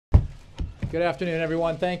Good afternoon,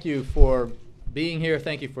 everyone. Thank you for being here.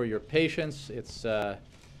 Thank you for your patience. It's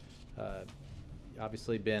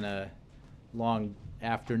obviously been a long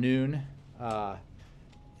afternoon,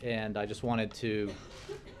 and I just wanted to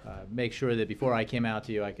make sure that before I came out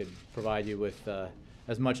to you, I could provide you with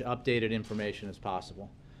as much updated information as possible.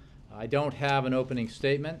 I don't have an opening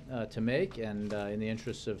statement to make, and in the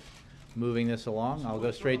interest of moving this along, I'll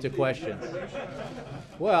go straight to questions.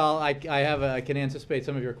 Well, I can anticipate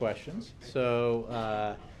some of your questions.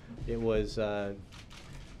 So it was the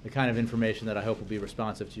kind of information that I hope will be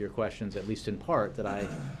responsive to your questions, at least in part, that I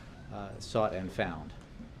sought and found.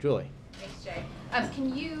 Julie. Thanks, Jay.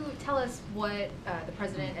 Can you tell us what the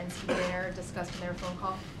President and Steve Banner discussed in their phone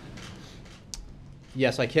call?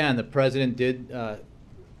 Yes, I can. The President did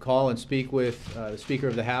call and speak with the Speaker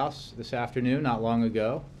of the House this afternoon, not long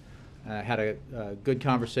ago. Had a good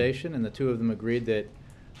conversation, and the two of them agreed that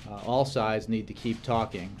all sides need to keep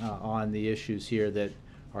talking on the issues here that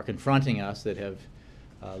are confronting us, that have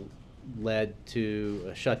led to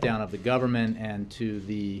a shutdown of the government and to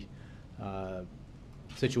the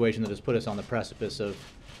situation that has put us on the precipice of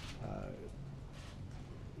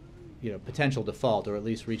potential default, or at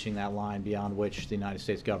least reaching that line beyond which the United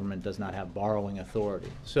States government does not have borrowing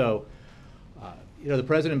authority. So, the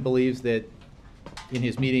President believes that in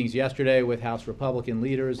his meetings yesterday with House Republican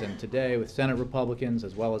leaders and today with Senate Republicans,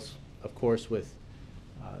 as well as, of course, with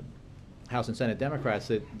House and Senate Democrats,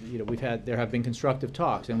 that there have been constructive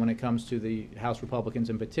talks. And when it comes to the House Republicans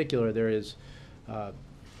in particular, there is an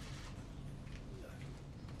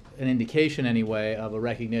indication, anyway, of a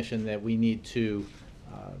recognition that we need to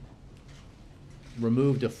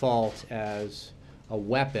remove default as a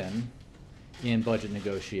weapon in budget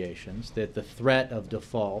negotiations, that the threat of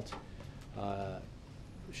default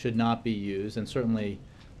should not be used, and certainly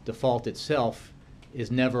default itself is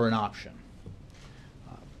never an option.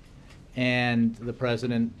 And the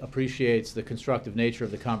President appreciates the constructive nature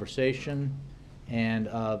of the conversation and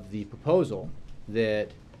of the proposal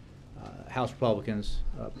that House Republicans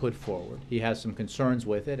put forward. He has some concerns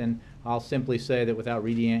with it, and I'll simply say that without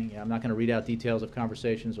reading, I'm not going to read out details of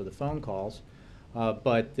conversations or the phone calls,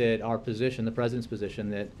 but that our position, the President's position,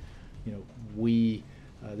 that we,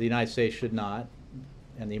 the United States, should not,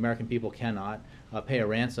 and the American people cannot, pay a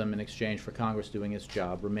ransom in exchange for Congress doing its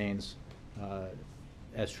job, remains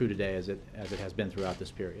as true today as it has been throughout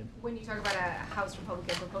this period. When you talk about a House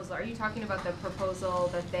Republican proposal, are you talking about the proposal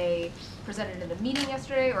that they presented in the meeting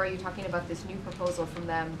yesterday, or are you talking about this new proposal from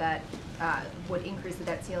them that would increase the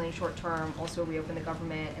debt ceiling short term, also reopen the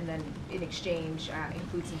government, and then in exchange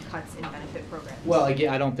include some cuts in benefit programs? Well,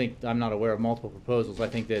 again, I'm not aware of multiple proposals. I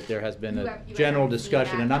think that there has been a general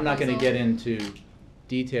discussion, and I'm not going to get into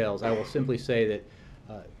details. I will simply say that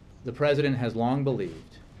the President has long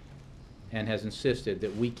believed and has insisted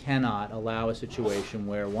that we cannot allow a situation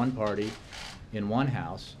where one party in one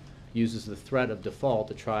house uses the threat of default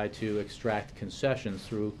to try to extract concessions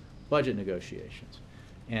through budget negotiations.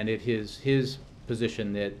 And it is his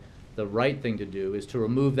position that the right thing to do is to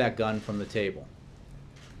remove that gun from the table,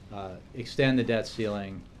 extend the debt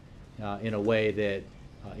ceiling in a way that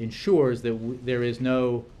ensures that there is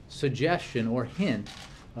no suggestion or hint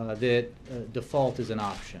that default is an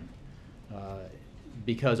option,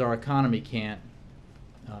 because our economy can't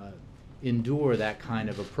endure that kind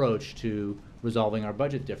of approach to resolving our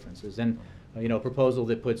budget differences. And a proposal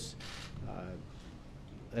that puts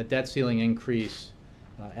a debt ceiling increase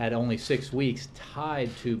at only 6 weeks tied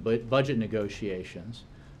to budget negotiations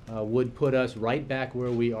would put us right back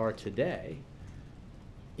where we are today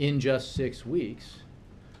in just 6 weeks,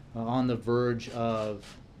 on the verge of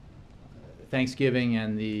Thanksgiving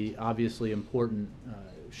and the obviously important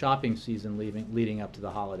shopping season leading up to the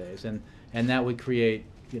holidays, and that would create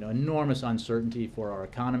enormous uncertainty for our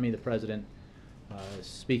economy. The President,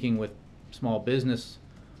 speaking with small business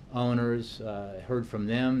owners, heard from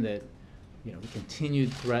them that the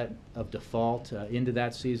continued threat of default into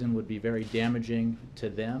that season would be very damaging to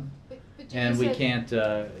them. And we can't,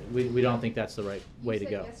 we don't think that's the right way to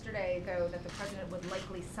go. You said yesterday, though, that the President would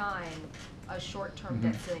likely sign a short-term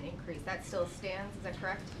debt ceiling increase. That still stands, is that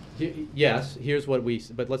correct? Yes,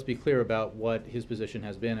 but let's be clear about what his position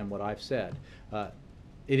has been and what I've said.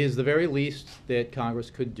 It is the very least that Congress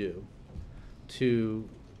could do to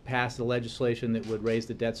pass the legislation that would raise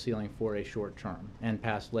the debt ceiling for a short term, and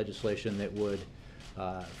pass legislation that would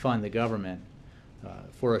fund the government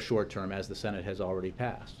for a short term, as the Senate has already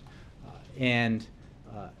passed. And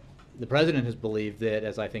the President has believed that,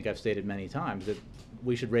 as I think I've stated many times, that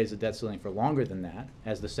we should raise the debt ceiling for longer than that,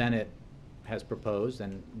 as the Senate has proposed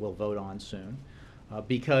and will vote on soon,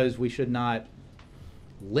 because we should not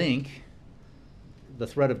link the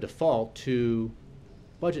threat of default to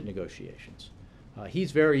budget negotiations.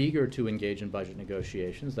 He's very eager to engage in budget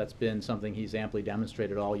negotiations. That's been something he's amply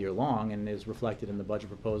demonstrated all year long and is reflected in the budget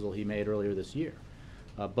proposal he made earlier this year.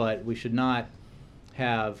 But we should not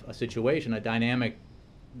have a situation, a dynamic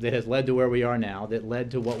that has led to where we are now, that led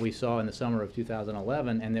to what we saw in the summer of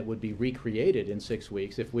 2011, and that would be recreated in 6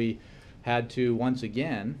 weeks if we had to once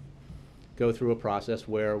again go through a process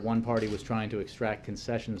where one party was trying to extract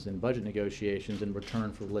concessions in budget negotiations in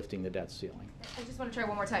return for lifting the debt ceiling. I just want to try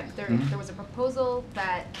one more time. There Mhm. was a proposal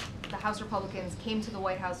that the House Republicans came to the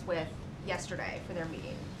White House with yesterday for their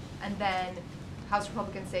meeting. And then House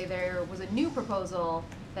Republicans say there was a new proposal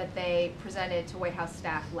that they presented to White House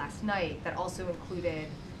staff last night that also included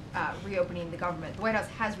reopening the government. The White House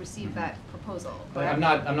has received that proposal. But I'm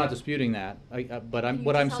not disputing that. What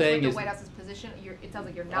I'm saying is the White House's position. It sounds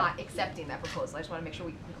like you're not accepting that proposal. I just want to make sure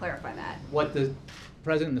we can clarify that. what the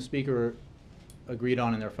President and the Speaker agreed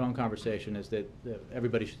on in their phone conversation is that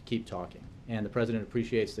everybody should keep talking, and the President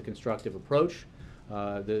appreciates the constructive approach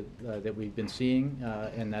that we've been seeing,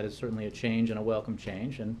 and that is certainly a change and a welcome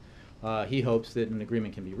change, and he hopes that an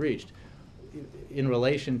agreement can be reached. In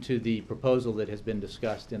relation to the proposal that has been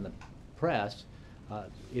discussed in the press,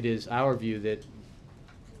 it is our view that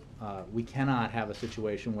we cannot have a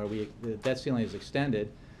situation where the debt ceiling is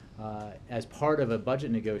extended as part of a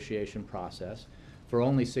budget negotiation process for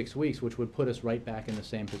only 6 weeks, which would put us right back in the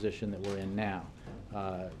same position that we're in now.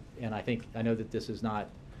 And I know that this is not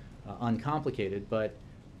uncomplicated, but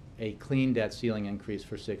a clean debt ceiling increase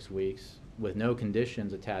for 6 weeks with no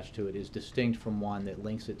conditions attached to it is distinct from one that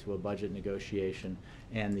links it to a budget negotiation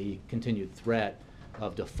and the continued threat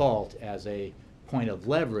of default as a point of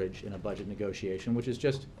leverage in a budget negotiation, which is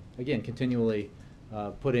just, again, continually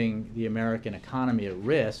putting the American economy at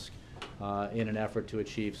risk in an effort to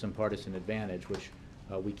achieve some partisan advantage, which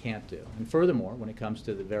we can't do. And furthermore, when it comes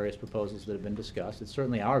to the various proposals that have been discussed, it's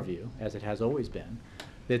certainly our view, as it has always been,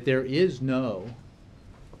 that there is no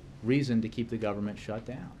reason to keep the government shut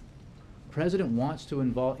down. The President wants to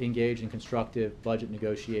engage in constructive budget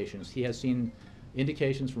negotiations. He has seen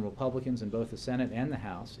indications from Republicans in both the Senate and the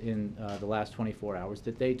House in the last 24 hours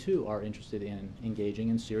that they too are interested in engaging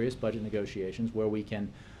in serious budget negotiations where we can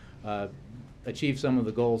achieve some of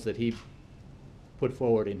the goals that he put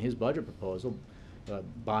forward in his budget proposal,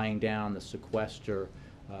 buying down the sequester,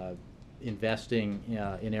 investing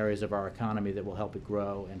in areas of our economy that will help it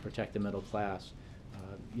grow and protect the middle class,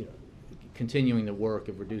 continuing the work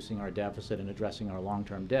of reducing our deficit and addressing our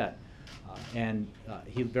long-term debt. And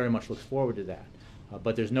he very much looks forward to that.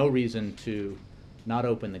 But there's no reason to not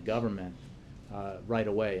open the government right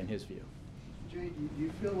away, in his view. Jay, do you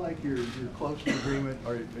feel like you're close to agreement,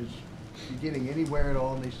 or is you getting anywhere at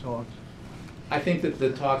all in these talks? I think that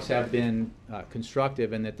the talks have been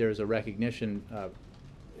constructive, and that there's a recognition,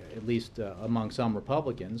 at least among some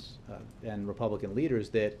Republicans and Republican leaders,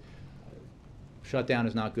 that shutdown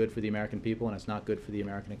is not good for the American people and it's not good for the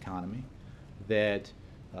American economy, that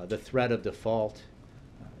the threat of default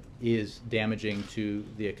is damaging to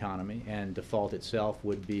the economy, and default itself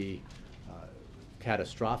would be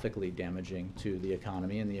catastrophically damaging to the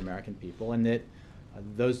economy and the American people, and that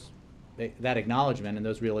that acknowledgement and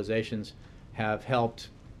those realizations have helped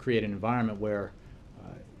create an environment where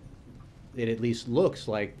it at least looks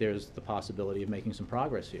like there's the possibility of making some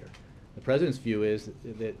progress here. The President's view is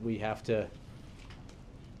that we have to,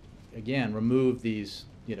 again, remove these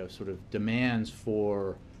sort of demands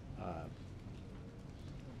for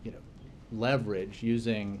leverage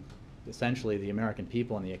using essentially the American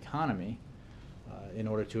people and the economy in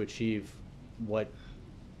order to achieve what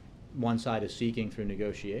one side is seeking through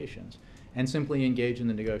negotiations, and simply engage in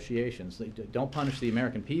the negotiations. Don't punish the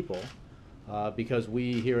American people because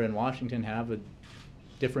we here in Washington have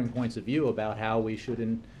differing points of view about how we should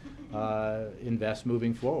invest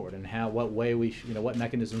moving forward, and what way we what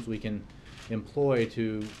mechanisms we can employ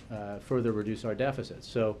to further reduce our deficits.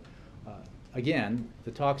 So again,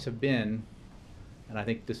 the talks have been, and I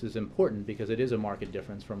think this is important because it is a marked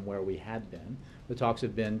difference from where we had been, the talks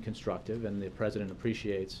have been constructive, and the President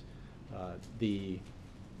appreciates the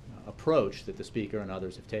approach that the Speaker and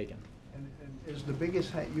others have taken. And is the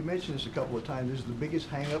biggest, you mentioned this a couple of times, is the biggest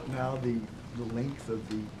hang-up now the length of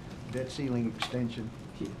the debt ceiling extension?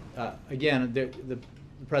 Again, the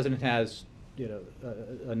President has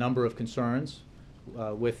a number of concerns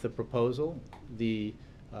with the proposal.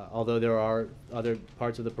 Although there are other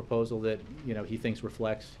parts of the proposal that he thinks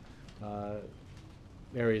reflects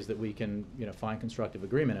areas that we can find constructive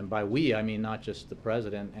agreement. And by we, I mean not just the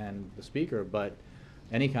President and the Speaker, but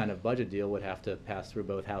any kind of budget deal would have to pass through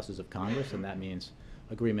both houses of Congress, and that means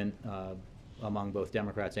agreement among both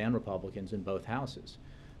Democrats and Republicans in both houses.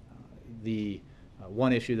 The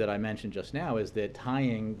one issue that I mentioned just now is that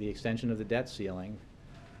tying the extension of the debt ceiling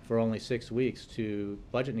for only 6 weeks to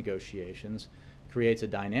budget negotiations creates a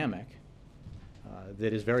dynamic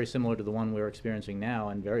that is very similar to the one we're experiencing now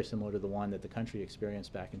and very similar to the one that the country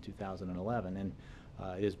experienced back in 2011. And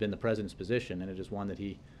it has been the President's position, and it is one that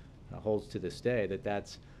he holds to this day, that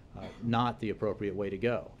that's not the appropriate way to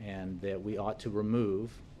go, and that we ought to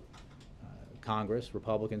remove, Congress,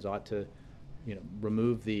 Republicans ought to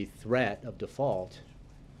remove the threat of default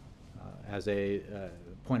as a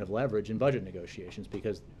point of leverage in budget negotiations,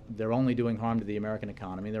 because they're only doing harm to the American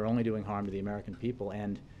economy, they're only doing harm to the American people,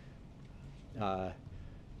 and the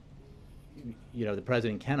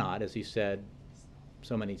President cannot, as he said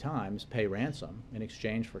so many times, pay ransom in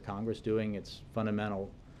exchange for Congress fulfilling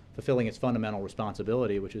its fundamental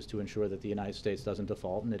responsibility, which is to ensure that the United States doesn't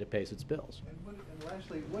default and that it pays its bills. And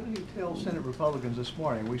lastly, what did he tell Senate Republicans this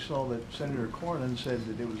morning? We saw that Senator Cornyn said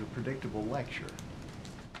that it was a predictable lecture.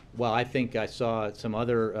 Well, I think I saw some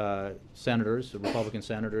other senators, Republican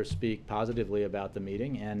senators, speak positively about the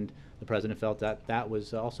meeting, and the President felt that that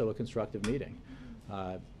was also a constructive meeting.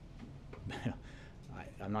 I'm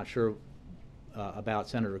not sure about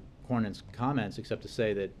Senator Cornyn's comments, except to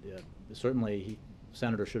say that certainly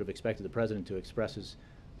Senator should have expected the President to express his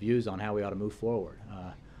views on how we ought to move forward.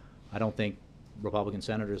 I don't think Republican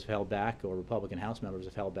senators have held back, or Republican House members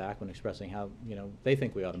have held back when expressing how they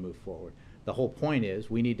think we ought to move forward. The whole point is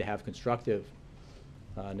we need to have constructive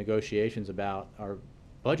negotiations about our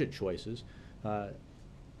budget choices,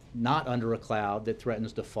 not under a cloud that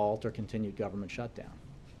threatens default or continued government shutdown.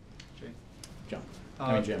 Jim.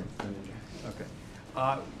 Okay.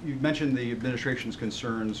 You mentioned the administration's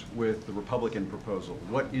concerns with the Republican proposal.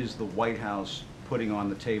 What is the White House putting on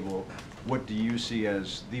the table? What do you see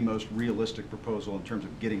as the most realistic proposal in terms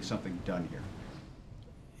of getting something done here?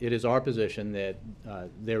 It is our position that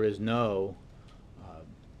there is no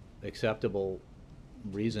acceptable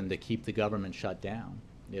reason to keep the government shut down.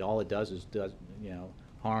 All it does is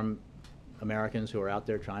harm Americans who are out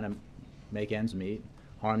there trying to make ends meet,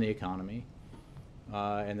 harm the economy,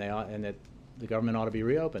 and that the government ought to be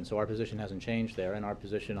reopened. So our position hasn't changed there, and our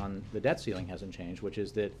position on the debt ceiling hasn't changed, which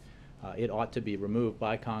is that it ought to be removed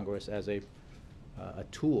by Congress as a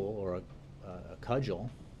tool or a cudgel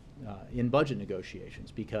in budget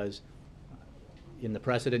negotiations, because in the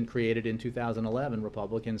precedent created in 2011,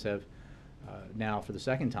 Republicans have now for the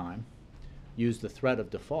second time used the threat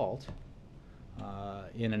of default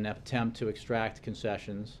in an attempt to extract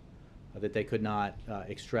concessions that they could not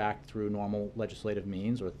extract through normal legislative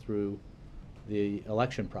means or through the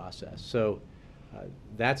election process. So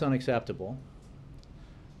that's unacceptable.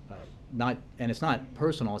 And it's not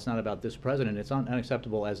personal, it's not about this president, it's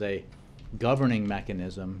unacceptable as a governing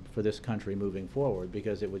mechanism for this country moving forward,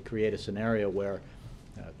 because it would create a scenario where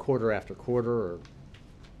quarter after quarter or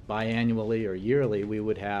biannually or yearly we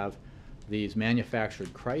would have these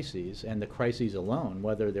manufactured crises, and the crises alone,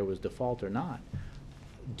 whether there was default or not,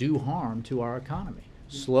 do harm to our economy.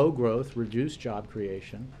 Slow growth, reduce job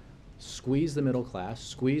creation, squeeze the middle class,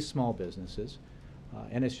 squeeze small businesses,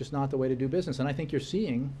 and it's just not the way to do business. And I think you're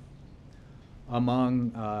seeing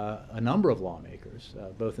among a number of lawmakers,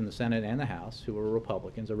 both in the Senate and the House, who are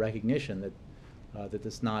Republicans, a recognition that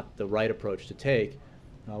that's not the right approach to take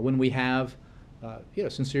when we have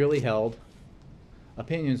sincerely held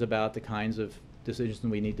opinions about the kinds of decisions that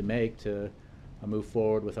we need to make to move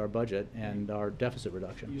forward with our budget and our deficit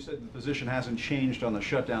reduction. You said the position hasn't changed on the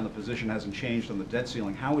shutdown, the position hasn't changed on the debt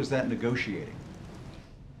ceiling. How is that negotiating?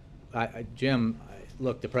 Jim,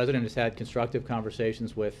 look, the President has had constructive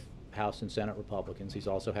conversations with House and Senate Republicans. He's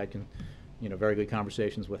also had very good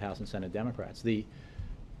conversations with House and Senate Democrats.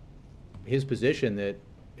 His position that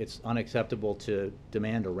it's unacceptable to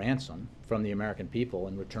demand a ransom from the American people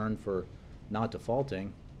in return for not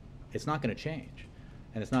defaulting, it's not going to change.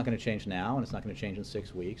 And it's not going to change now, and it's not going to change in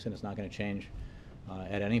 6 weeks, and it's not going to change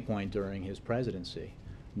at any point during his presidency.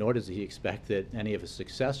 Nor does he expect that any of his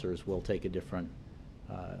successors will take a different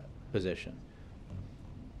position.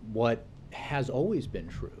 What has always been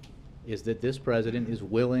true is that this president is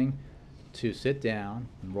willing to sit down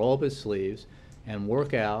and roll up his sleeves and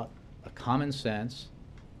work out a common sense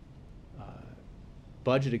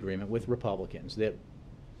budget agreement with Republicans that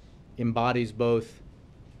embodies both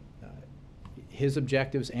his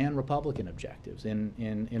objectives and Republican objectives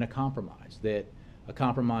in a compromise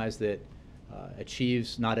that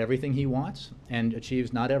achieves not everything he wants and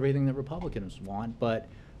achieves not everything that Republicans want, but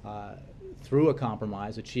through a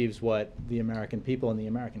compromise achieves what the American people and the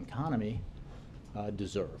American economy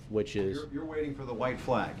deserve, which is... You're waiting for the white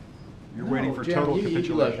flag. You're waiting for Jim, total look,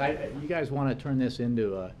 capitulation. you guys want to turn this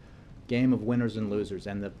into a game of winners and losers,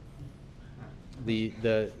 and the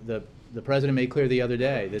president made clear the other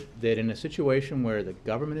day that in a situation where the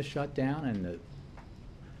government is shut down and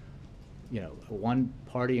one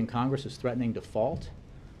party in Congress is threatening default,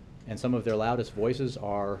 and some of their loudest voices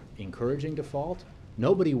are encouraging default,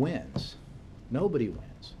 nobody wins. Nobody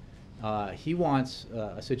wins. He wants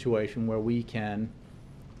a situation where we can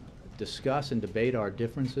discuss and debate our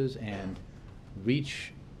differences and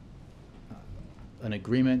reach an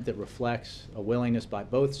agreement that reflects a willingness by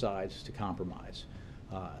both sides to compromise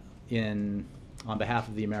on behalf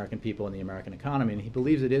of the American people and the American economy. And he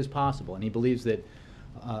believes it is possible, and he believes that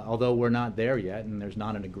although we're not there yet and there's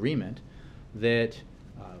not an agreement, that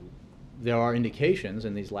there are indications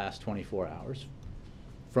in these last 24 hours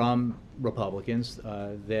from Republicans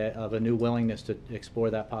of a new willingness to explore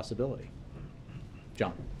that possibility.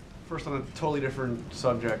 John. First, on a totally different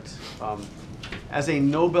subject. As a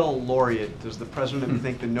Nobel laureate, does the president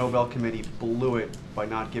think the Nobel Committee blew it by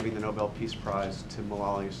not giving the Nobel Peace Prize to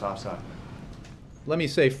Malala Yousafzai? Let me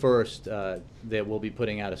say first that we'll be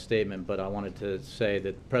putting out a statement, but I wanted to say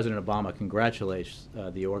that President Obama congratulates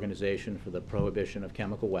the Organization for the Prohibition of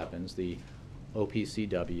Chemical Weapons, the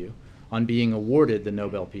OPCW, on being awarded the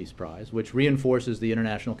Nobel Peace Prize, which reinforces the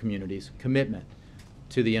international community's commitment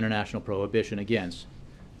to the international prohibition against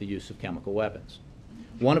the use of chemical weapons.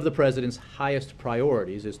 One of the president's highest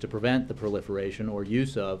priorities is to prevent the proliferation or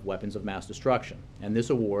use of weapons of mass destruction, and this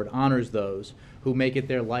award honors those who make it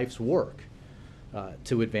their life's work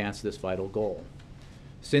to advance this vital goal.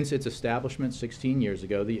 Since its establishment 16 years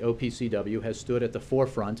ago, the OPCW has stood at the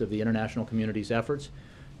forefront of the international community's efforts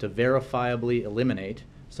to verifiably eliminate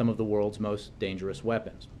some of the world's most dangerous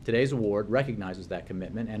weapons. Today's award recognizes that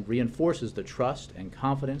commitment and reinforces the trust and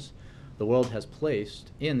confidence the world has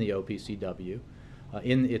placed in the OPCW,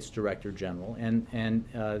 in its Director General, and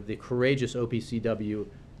the courageous OPCW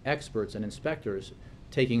experts and inspectors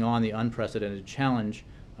taking on the unprecedented challenge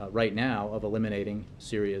right now of eliminating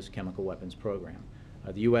Syria's chemical weapons program.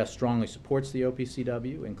 The U.S. strongly supports the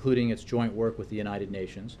OPCW, including its joint work with the United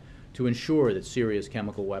Nations, to ensure that Syria's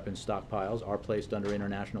chemical weapons stockpiles are placed under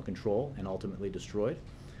international control and ultimately destroyed.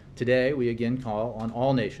 Today, we again call on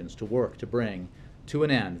all nations to work to bring to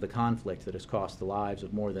an end the conflict that has cost the lives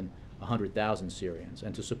of more than 100,000 Syrians,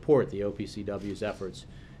 and to support the OPCW's efforts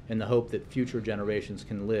in the hope that future generations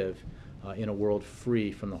can live in a world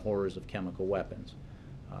free from the horrors of chemical weapons.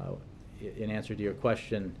 In answer to your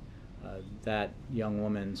question, that young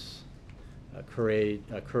woman's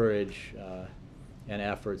courage and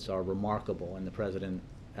efforts are remarkable, and the President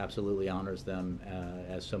absolutely honors them,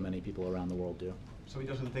 as so many people around the world do. So he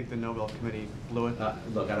doesn't think the Nobel Committee blew it?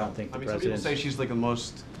 Look, I don't think the some President... people say she's like the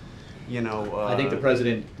most, I think the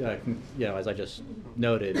President, as I just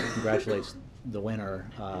noted, congratulates the winner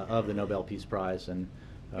of the Nobel Peace Prize, and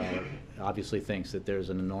obviously thinks that there's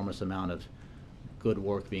an enormous amount of good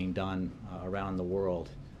work being done around the world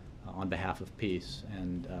on behalf of peace,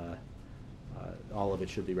 and all of it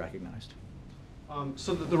should be recognized.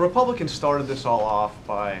 So the Republicans started this all off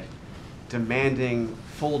by demanding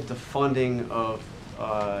full defunding of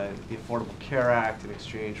the Affordable Care Act in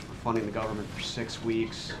exchange for funding the government for 6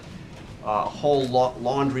 weeks, a whole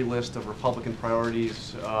laundry list of Republican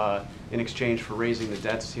priorities in exchange for raising the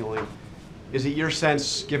debt ceiling. Is it your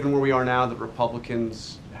sense, given where we are now, that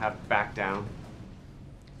Republicans have backed down?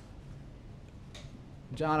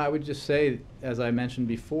 John, I would just say, as I mentioned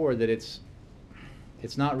before, that it's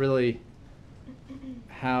not really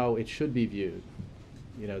how it should be viewed.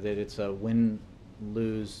 That it's a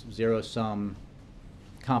win-lose, zero-sum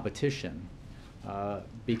competition,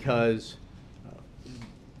 because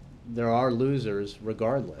there are losers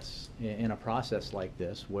regardless in a process like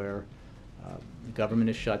this, where the government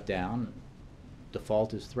is shut down,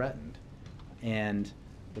 default is threatened, and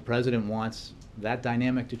the President wants that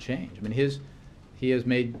dynamic to change. I mean, he has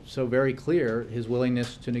made so very clear his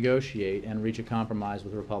willingness to negotiate and reach a compromise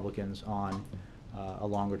with Republicans on a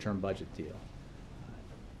longer-term budget deal.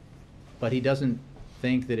 But he doesn't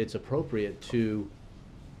think that it's appropriate to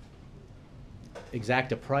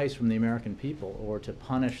exact a price from the American people or to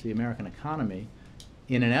punish the American economy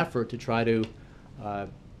in an effort to try to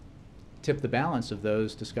tip the balance of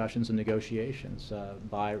those discussions and negotiations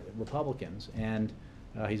by Republicans. And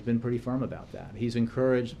he's been pretty firm about that. He's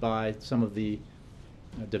encouraged by some of the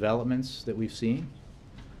developments that we've seen,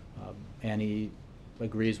 and he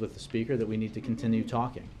agrees with the Speaker that we need to continue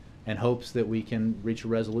talking, and hopes that we can reach a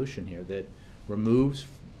resolution here that removes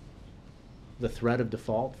the threat of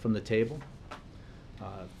default from the table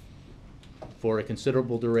for a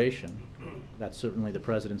considerable duration. That's certainly the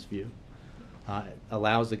President's view.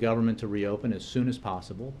 allows the government to reopen as soon as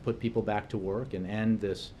possible, put people back to work, and end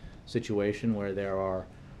this situation where there are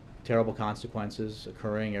terrible consequences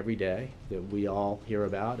occurring every day that we all hear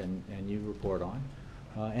about and you report on.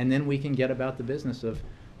 And then we can get about the business of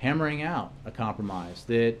hammering out a compromise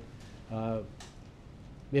that,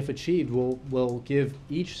 if achieved, will give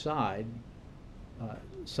each side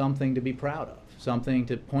something to be proud of, something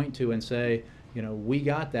to point to and say, you know, we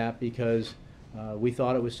got that because we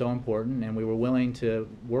thought it was so important, and we were willing to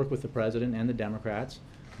work with the president and the Democrats,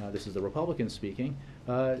 this is the Republicans speaking,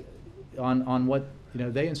 on what, you know,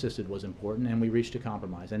 they insisted was important, and we reached a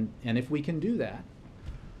compromise. And if we can do that,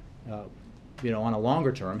 you know, on a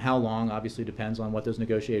longer term, how long obviously depends on what those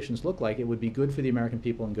negotiations look like, it would be good for the American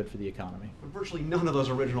people and good for the economy. But virtually none of those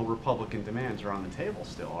original Republican demands are on the table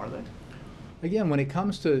still, are they? Again, when it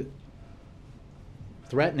comes to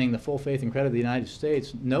threatening the full faith and credit of the United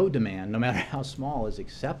States, no demand, no matter how small, is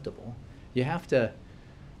acceptable. You have to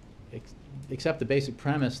accept the basic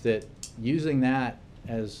premise that using that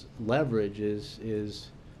as leverage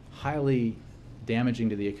is highly damaging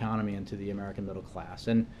to the economy and to the American middle class.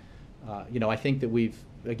 And you know, I think that we've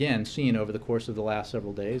again seen over the course of the last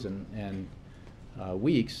several days and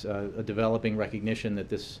weeks a developing recognition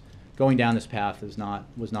that going down this path was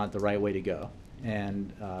not the right way to go,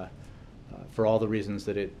 and for all the reasons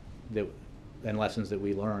and lessons that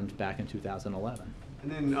we learned back in 2011.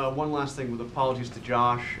 And then one last thing, with apologies to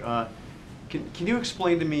Josh. Can you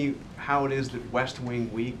explain to me how it is that West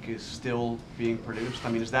Wing Week is still being produced?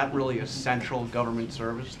 I mean, is that really a central government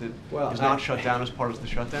service that is not shut down as part of the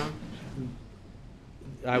shutdown?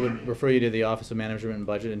 I would refer you to the Office of Management and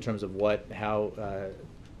Budget in terms of how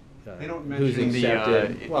They don't who's mention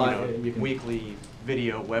accepted. the you can weekly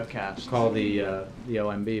video webcast. call the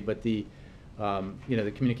OMB, but the you know,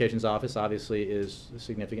 the communications office obviously is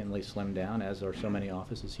significantly slimmed down, as are so many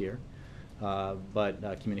offices here.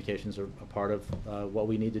 But communications are a part of what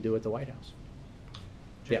we need to do at the White House.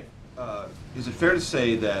 Jim, is it fair to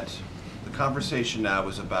say that the conversation now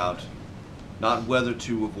is about not whether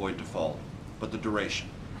to avoid default, but the duration?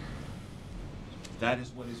 That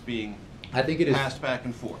is what is being passed back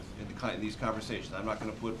and forth in these conversations. I'm not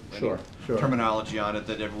going to put any terminology on it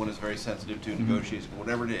that everyone is very sensitive to, negotiations,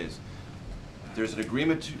 whatever it is. There's an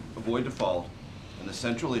agreement to avoid default, and the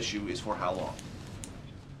central issue is for how long?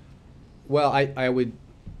 Well, I would,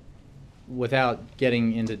 without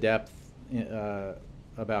getting into depth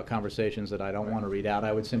about conversations that I don't want to read out,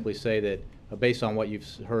 I would simply say that based on what you've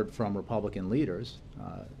heard from Republican leaders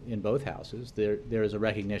in both houses, there is a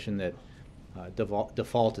recognition that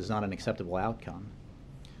default is not an acceptable outcome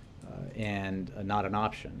and not an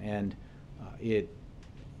option. And it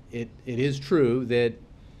is true that,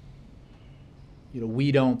 you know,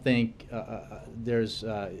 we don't think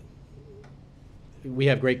we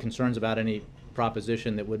have great concerns about any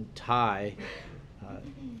proposition that would tie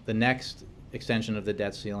the next extension of the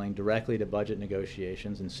debt ceiling directly to budget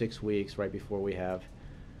negotiations in 6 weeks, right before we have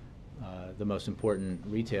the most important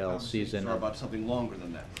retail season. Are about something longer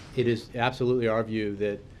than that. It is absolutely our view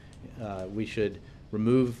that we should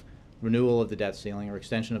remove renewal of the debt ceiling or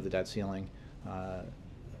extension of the debt ceiling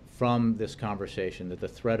from this conversation, that the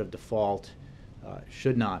threat of default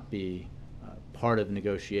should not be part of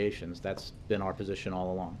negotiations. That's been our position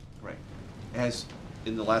all along. Right. Has,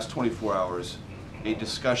 in the last 24 hours, a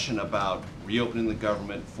discussion about reopening the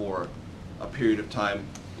government for a period of time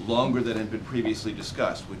longer than had been previously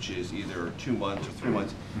discussed, which is either 2 months or 3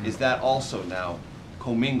 months, is that also now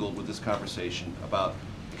commingled with this conversation about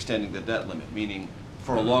extending the debt limit? Meaning,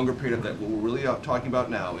 for a longer period of that, what we're really talking about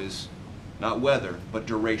now is not whether, but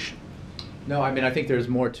duration. No, I mean, I think there's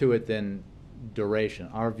more to it than duration.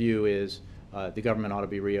 Our view is the government ought to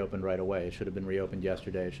be reopened right away. It should have been reopened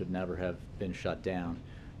yesterday. It should never have been shut down.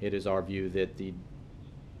 It is our view that the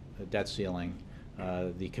debt ceiling,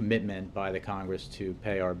 the commitment by the Congress to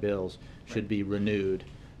pay our bills, should be renewed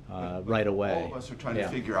right away. All of us are trying to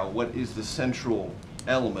figure out what is the central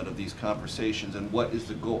element of these conversations and what is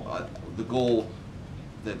the goal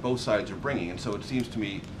that both sides are bringing. And so it seems to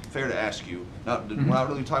me fair to ask you, we're not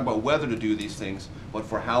really talking about whether to do these things, but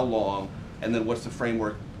for how long, and then what's the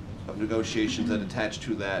framework of negotiations that attach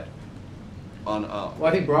to that on well,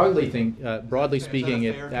 I think broadly speaking,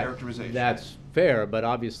 is that a fair characterization? That's fair, but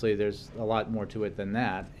obviously there's a lot more to it than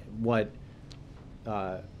that. What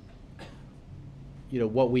you know,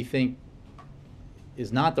 what we think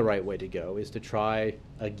is not the right way to go is to try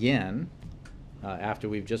again, after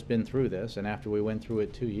we've just been through this and after we went through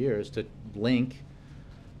it 2 years, to link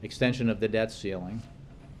extension of the debt ceiling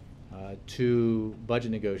to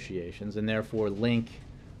budget negotiations, and therefore link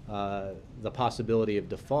the possibility of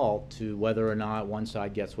default to whether or not one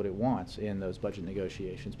side gets what it wants in those budget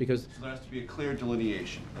negotiations. Because So there has to be a clear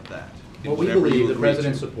delineation of that. in well, we whatever you believe the agree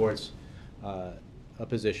president to. supports a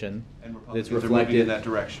position And that's Republicans are moving in reflected. that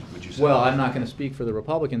direction, would you say? Well, I'm not going to speak for the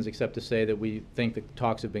Republicans except to say that we think the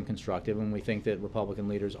talks have been constructive, and we think that Republican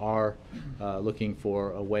leaders are looking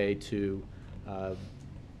for a way to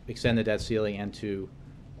extend the debt ceiling and to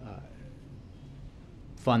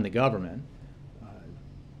fund the government.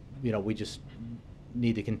 You know, we just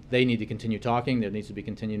need to they need to continue talking. There needs to be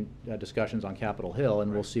continued discussions on Capitol Hill,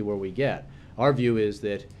 and we'll see where we get. Our view is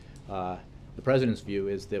that the president's view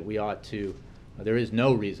is that we ought to. There is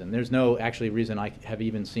no reason. There's no actually reason I have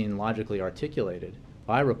even seen logically articulated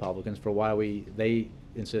by Republicans for why they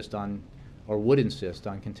insist on, or would insist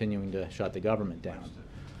on, continuing to shut the government down.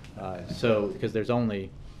 So, because there's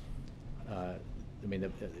only, I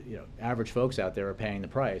mean, average folks out there are paying the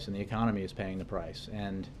price, and the economy is paying the price,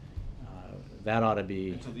 and that ought to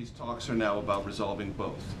be. And so these talks are now about resolving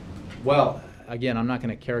both. Well, again, I'm not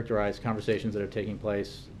going to characterize conversations that are taking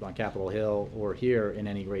place on Capitol Hill or here in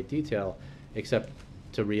any great detail, except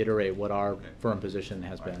to reiterate what our firm position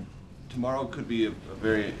has been. Tomorrow could be a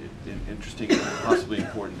very interesting and possibly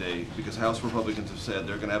important day, because House Republicans have said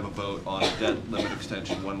they're going to have a vote on a debt limit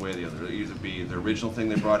extension one way or the other. It'll either be the original thing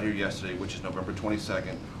they brought here yesterday, which is November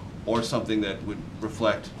 22nd, or something that would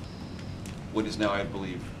reflect what is now, I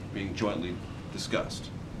believe, being jointly discussed.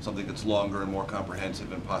 Something that's longer and more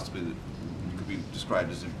comprehensive and possibly that could be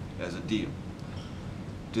described as a deal.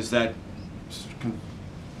 Does that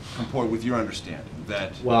comport with your understanding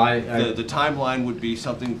that the timeline would be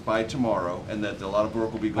something by tomorrow, and that a lot of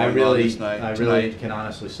work will be going on this night? I really can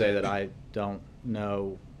honestly say that I don't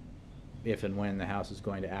know if and when the House is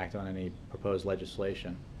going to act on any proposed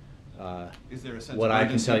legislation. Is there a sense what of I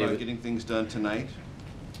can urgency tell you about getting things done tonight?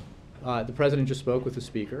 The president just spoke with the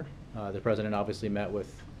speaker. The president obviously met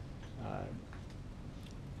with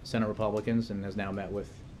Senate Republicans and has now met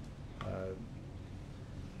with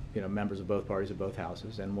members of both parties of both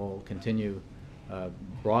houses, and we'll continue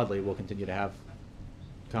broadly. We'll continue to have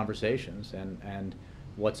conversations, and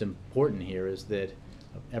what's important here is that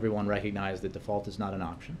everyone recognize that default is not an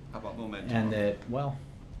option. How about momentum? And that, well,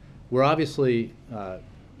 we're obviously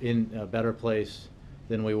in a better place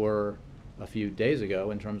than we were a few days ago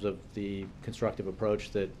in terms of the constructive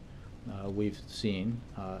approach that we've seen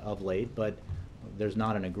of late, but there's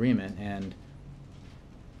not an agreement, and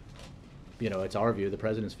it's our view, the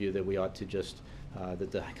president's view, that we ought to just, that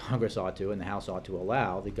the Congress ought to and the House ought to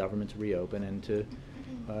allow the government to reopen and to,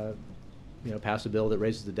 pass a bill that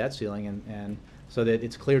raises the debt ceiling, and so that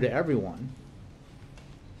it's clear to everyone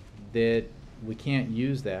that we can't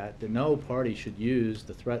use that no party should use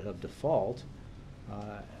the threat of default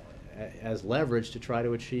as leverage to try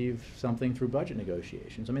to achieve something through budget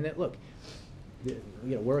negotiations. I mean, look,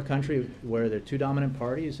 we're a country where there are two dominant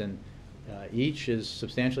parties, and each is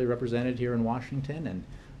substantially represented here in Washington, and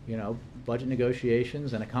budget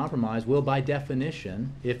negotiations and a compromise will, by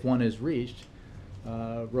definition, if one is reached,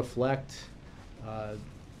 reflect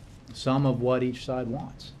some of what each side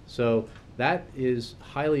wants. So that is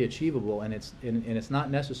highly achievable, and it's not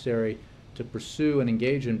necessary to pursue and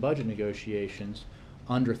engage in budget negotiations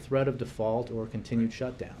under threat of default or continued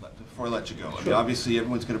shutdown. Before I let you go, I mean, obviously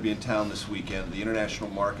everyone's going to be in town this weekend. The international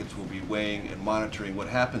markets will be weighing and monitoring what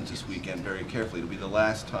happens this weekend very carefully. It'll be the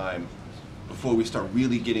last time before we start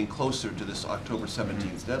really getting closer to this October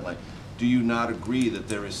 17th deadline. Do you not agree that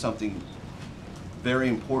there is something very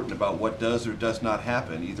important about what does or does not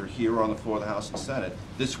happen, either here or on the floor of the House and Senate,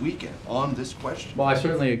 this weekend on this question? Well, I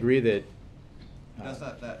certainly agree that Does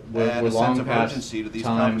that we're add a long sense of past urgency to these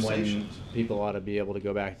time when conversations? people ought to be able to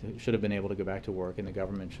go back to, should have been able to go back to work, and the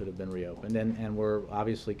government should have been reopened. And we're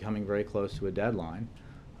obviously coming very close to a deadline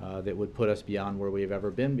that would put us beyond where we've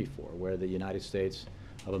ever been before, where the United States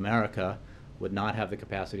of America would not have the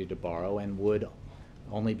capacity to borrow and would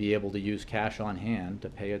only be able to use cash on hand to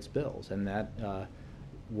pay its bills. And that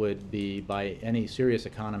would be, by any serious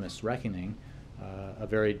economist's reckoning, a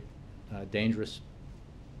very dangerous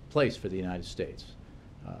place for the United States.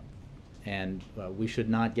 And we should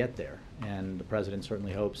not get there. And the president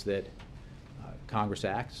certainly hopes that Congress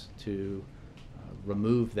acts to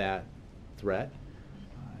remove that threat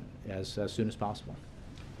as soon as possible.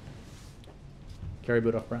 Carrie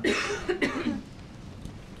Budoff-Brown.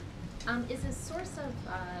 Is a source of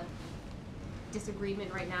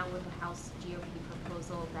disagreement right now with the House GOP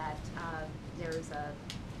proposal that there's a,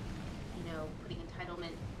 putting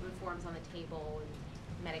entitlement reforms on the table,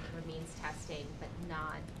 and Medicare means testing, but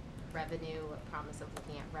not revenue, a promise of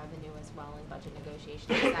looking at revenue as well in budget negotiations.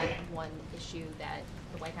 Is that one issue that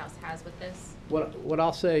the White House has with this? What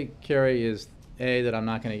I'll say, Carrie, is A, that I'm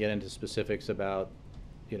not going to get into specifics about,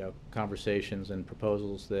 conversations and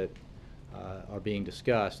proposals that are being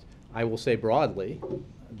discussed. I will say broadly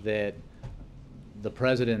that the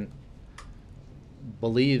President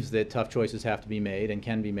believes that tough choices have to be made and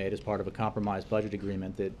can be made as part of a compromise budget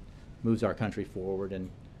agreement that moves our country forward and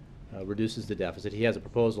reduces the deficit. He has a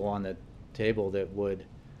proposal on the table that would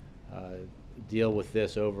deal with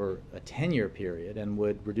this over a 10-year period and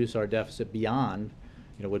would reduce our deficit beyond,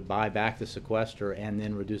 would buy back the sequester and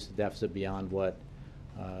then reduce the deficit beyond what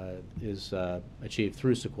is achieved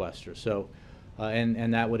through sequester. So,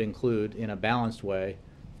 and that would include, in a balanced way,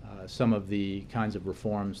 some of the kinds of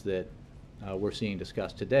reforms that we're seeing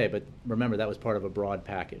discussed today. But remember, that was part of a broad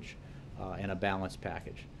package and a balanced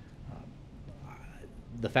package.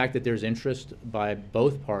 The fact that there's interest by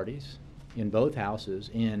both parties in both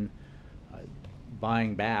houses in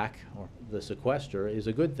buying back the sequester is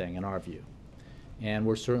a good thing in our view. And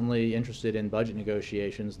we're certainly interested in budget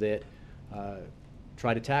negotiations that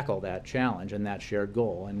try to tackle that challenge and that shared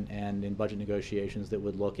goal, and in budget negotiations that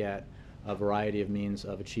would look at a variety of means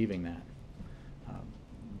of achieving that.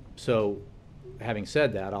 So having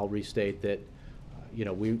said that, I'll restate that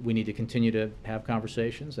we need to continue to have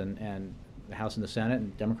conversations, and the House and the Senate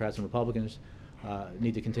and Democrats and Republicans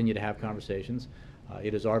need to continue to have conversations.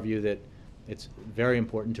 It is our view that it's very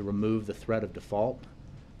important to remove the threat of default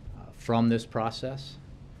from this process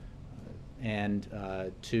and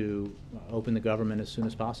to open the government as soon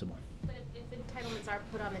as possible. But if entitlements are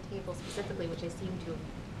put on the table specifically, which the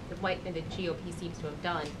GOP seems to have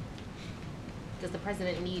done, does the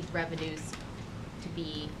President need revenues to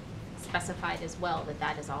be specified as well,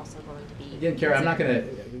 that is also going to be? Again, Carrie, I'm not going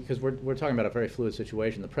to, because we're talking about a very fluid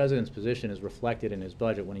situation. The President's position is reflected in his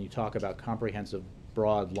budget when you talk about comprehensive,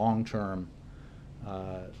 broad, long-term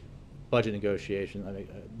budget negotiations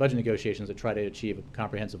that try to achieve a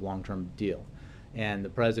comprehensive long-term deal. And the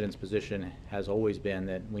President's position has always been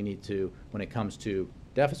that we need to, when it comes to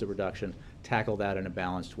deficit reduction, tackle that in a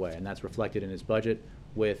balanced way. And that's reflected in his budget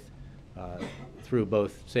through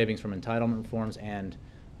both savings from entitlement reforms and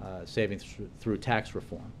savings through tax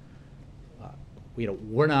reform.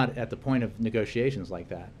 We're not at the point of negotiations like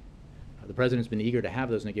that. The President's been eager to have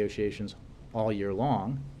those negotiations all year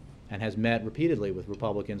long and has met repeatedly with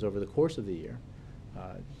Republicans over the course of the year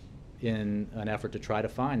in an effort to try to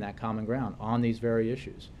find that common ground on these very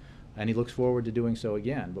issues. And he looks forward to doing so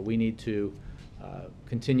again. But we need to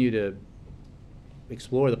continue to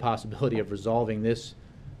explore the possibility of resolving this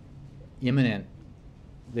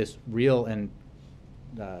real and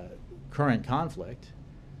current conflict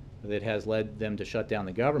that has led them to shut down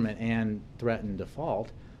the government and threaten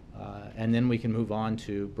default, and then we can move on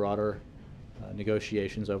to broader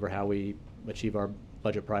negotiations over how we achieve our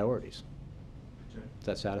budget priorities. Jay. Is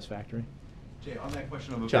that satisfactory? Jay, on that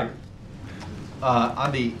question of a Chuck.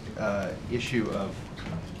 On the issue of,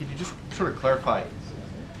 can you just sort of clarify,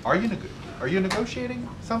 are you negotiating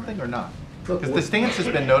something or not? Because the stance has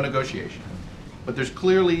been no negotiation, but there's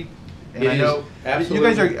clearly, and I know you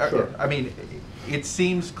guys are, sure. I mean, it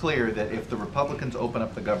seems clear that if the Republicans open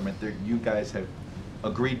up the government, you guys have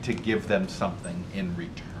agreed to give them something in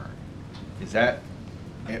return. Is that,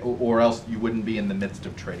 or else you wouldn't be in the midst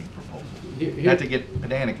of trading proposals? Not to get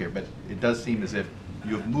pedantic here, but it does seem as if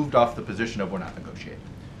you have moved off the position of we're not negotiating.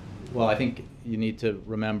 Well, I think you need to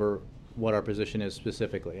remember what our position is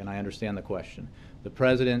specifically, and I understand the question. The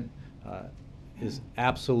President is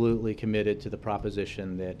absolutely committed to the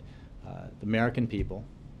proposition that the American people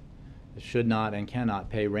should not and cannot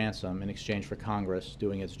pay ransom in exchange for Congress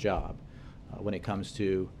doing its job when it comes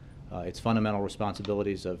to its fundamental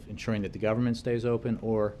responsibilities of ensuring that the government stays open,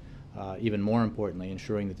 or even more importantly,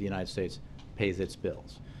 ensuring that the United States pays its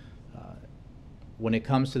bills. When it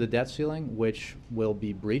comes to the debt ceiling, which will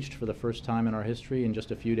be breached for the first time in our history in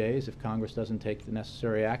just a few days if Congress doesn't take the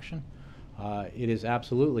necessary action, it is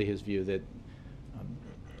absolutely his view that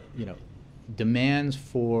demands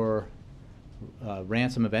for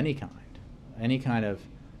ransom of any kind of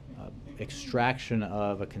extraction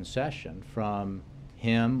of a concession from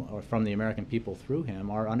him or from the American people through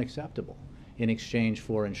him are unacceptable in exchange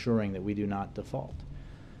for ensuring that we do not default.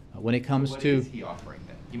 When it comes to... What is he offering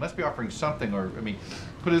then? He must be offering something, or, I mean,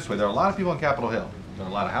 put it this way, there are a lot of people on Capitol Hill, there are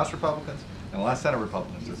a lot of House Republicans and a lot of Senate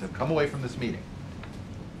Republicans that have come away from this meeting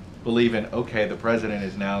believing, okay, the President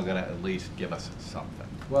is now going to at least give us something.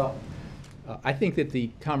 Well, I think that the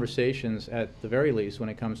conversations, at the very least, when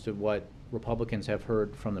it comes to what Republicans have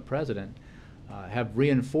heard from the President, have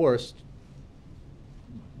reinforced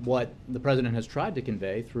what the president has tried to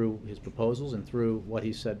convey through his proposals and through what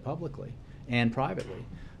he's said publicly and privately,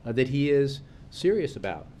 that he is serious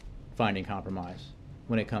about finding compromise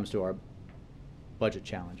when it comes to our budget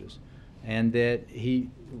challenges, and that he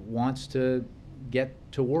wants to get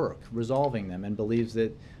to work resolving them, and believes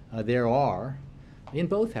that there are, in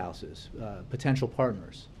both houses, potential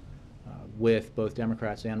partners with both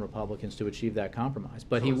Democrats and Republicans to achieve that compromise.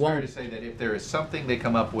 But So he it's won't. fair to say that if there is something they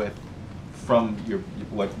come up with from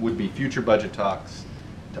what would be future budget talks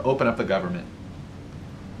to open up the government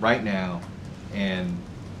right now, and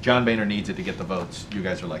John Boehner needs it to get the votes, you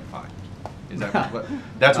guys are like, fine. Is that what,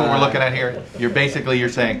 that's what we're looking at here? You're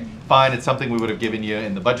saying, fine, it's something we would have given you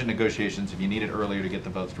in the budget negotiations if you need it earlier to get the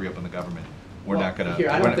votes to reopen the government. We're not gonna, Here,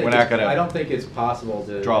 I don't think it's possible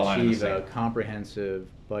to draw a line in the achieve a sand. comprehensive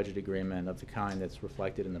budget agreement of the kind that's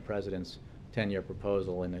reflected in the president's 10-year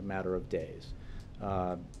proposal in a matter of days.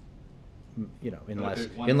 You know,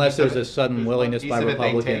 unless there's a sudden willingness by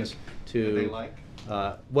Republicans to. That they like?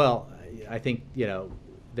 Well, I think, you know,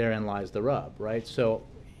 therein lies the rub, right? So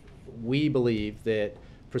we believe that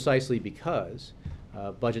precisely because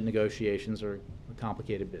budget negotiations are a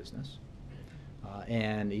complicated business,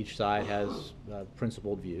 and each side has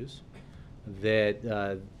principled views,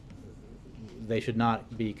 that they should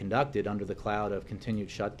not be conducted under the cloud of continued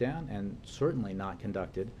shutdown, and certainly not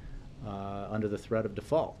conducted under the threat of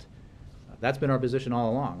default. That's been our position all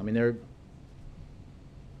along. I mean,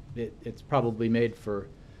 it's probably made for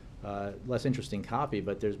less interesting copy,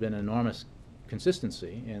 but there's been enormous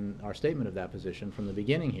consistency in our statement of that position from the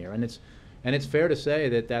beginning here, and it's fair to say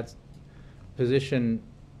that that position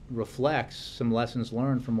reflects some lessons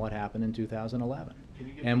learned from what happened in 2011.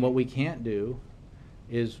 And what we can't do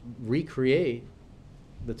is recreate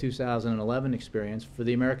the 2011 experience for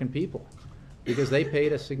the American people, because they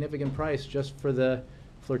paid a significant price just for the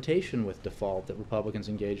flirtation with default that Republicans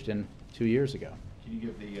engaged in 2 years ago. Can you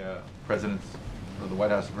give the president's or the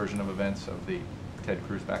White House version of events of the Ted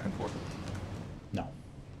Cruz back and forth? No.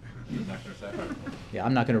 You're not going to say? Yeah,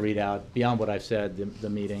 I'm not going to read out beyond what I've said, the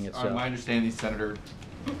meeting itself. My understanding, the senator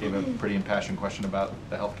gave a pretty impassioned question about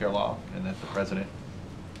the health care law, and that the president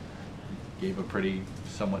gave a pretty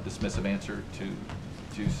somewhat dismissive answer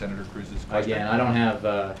to Senator Cruz's question. Again, I don't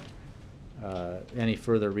have any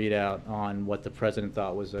further readout on what the president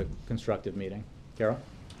thought was a constructive meeting. Carol?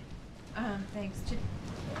 Thanks.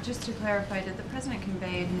 Just to clarify, did the president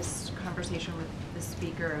convey in his conversation with the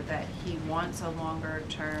speaker that he wants a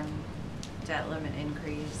longer-term debt limit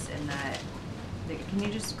increase, and that, can you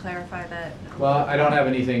just clarify that? Well, I don't have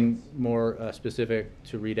anything more specific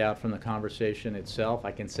to read out from the conversation itself.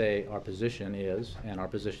 I can say our position is, and our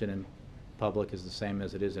position in public is the same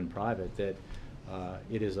as it is in private, that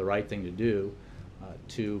it is the right thing to do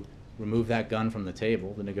to remove that gun from the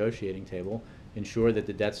table, the negotiating table, ensure that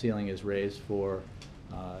the debt ceiling is raised for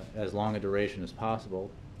as long a duration as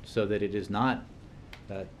possible, so that it is not,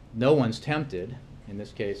 no one's tempted, in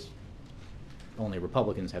this case only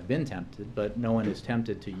Republicans have been tempted, but no one is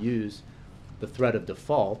tempted to use the threat of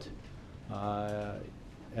default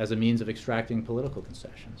as a means of extracting political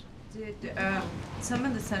concessions. Did some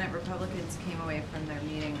of the Senate Republicans came away from their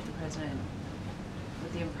meeting with the president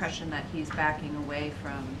with the impression that he's backing away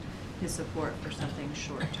from his support for something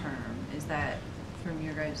short-term? Is that, from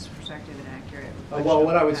your guys' perspective, an accurate reflection? Well,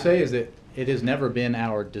 what I would say is that it has never been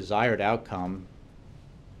our desired outcome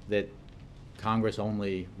that Congress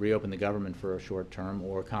only reopen the government for a short term,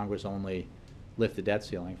 or Congress only lift the debt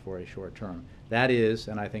ceiling for a short term. That is,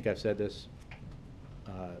 and I think I've said this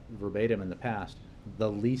verbatim in the past, the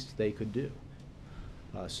least they could do.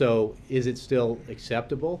 So is it still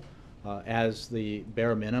acceptable as the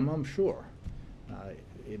bare minimum? Sure.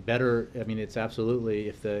 Better, I mean, it's absolutely,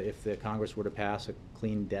 if the Congress were to pass a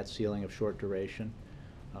clean debt ceiling of short duration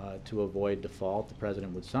to avoid default, the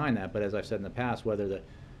president would sign that. But as I've said in the past, whether the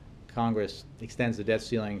Congress extends the debt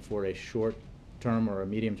ceiling for a short term or a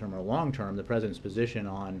medium term or a long term, the president's position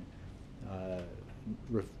on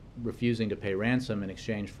refusing to pay ransom in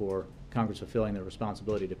exchange for Congress fulfilling their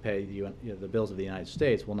responsibility to pay the bills of the United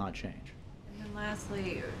States will not change. And then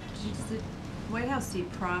lastly, does the White House see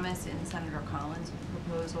promise in Senator Collins'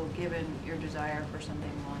 proposal, given your desire for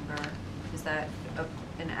something longer? Is that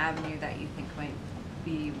an avenue that you think might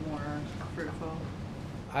be more fruitful?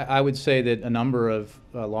 I would say that a number of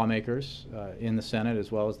lawmakers in the Senate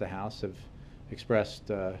as well as the House have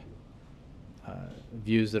expressed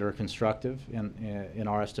views that are constructive in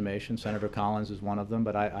our estimation. Senator Collins is one of them,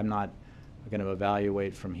 but I'm not going to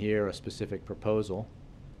evaluate from here a specific proposal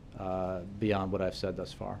beyond what I've said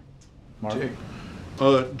thus far. Mark?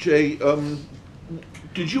 Jay,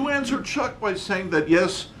 did you answer Chuck by saying that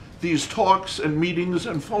yes, these talks and meetings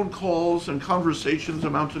and phone calls and conversations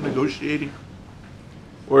amount to negotiating?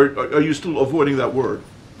 Or are you still avoiding that word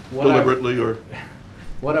deliberately?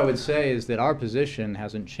 What I would say is that our position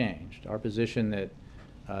hasn't changed. Our position that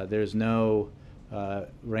there's no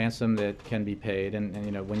ransom that can be paid, and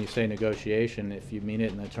you know, when you say negotiation, if you mean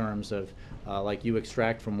it in the terms of like you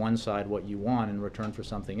extract from one side what you want in return for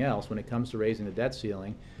something else, when it comes to raising the debt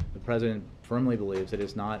ceiling, the President firmly believes that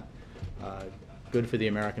it's not good for the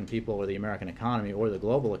American people or the American economy or the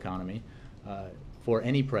global economy for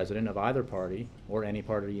any president of either party or any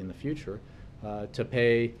party in the future to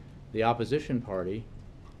pay the opposition party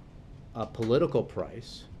a political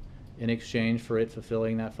price in exchange for it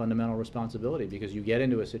fulfilling that fundamental responsibility, because you get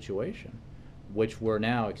into a situation which we're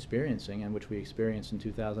now experiencing and which we experienced in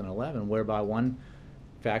 2011, whereby one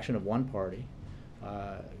faction of one party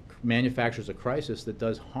manufactures a crisis that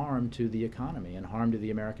does harm to the economy and harm to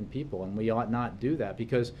the American people, and we ought not do that,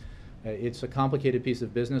 because it's a complicated piece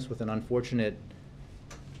of business with an unfortunate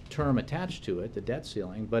term attached to it, the debt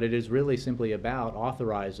ceiling, but it is really simply about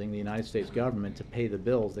authorizing the United States government to pay the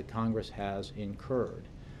bills that Congress has incurred.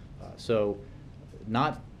 So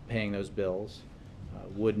not paying those bills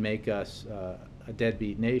would make us a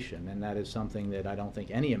deadbeat nation, and that is something that I don't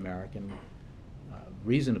think any American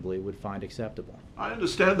reasonably would find acceptable. I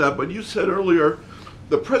understand that, but you said earlier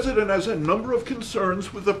the President has a number of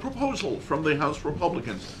concerns with the proposal from the House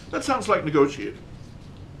Republicans. That sounds like negotiating.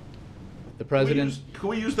 The President... Can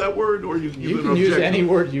we use that word, or you can use any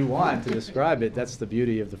word you want to describe it. That's the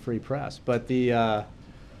beauty of the free press. But the...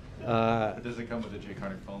 does it come with a Jay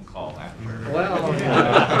Carter phone call after? Well,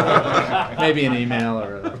 maybe an email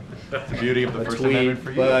or That's the beauty of the First tweet, Amendment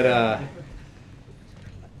for you. But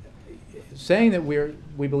saying that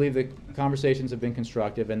we believe that conversations have been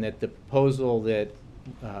constructive and that the proposal that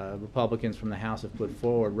Republicans from the House have put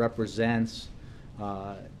forward represents,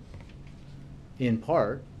 in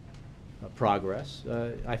part, progress,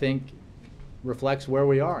 I think reflects where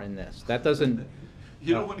we are in this. That doesn't...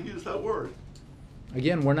 You don't want to use that word.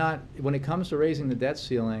 Again, we're not, when it comes to raising the debt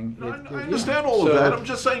ceiling... No, I understand all of that. I'm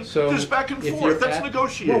just saying there's back and forth. That's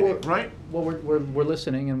negotiating, right? Well, we're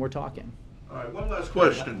listening and we're talking. All right, one last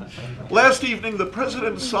question. Last evening, the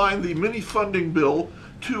President signed the mini-funding bill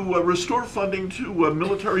to restore funding to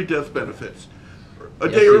military death benefits. A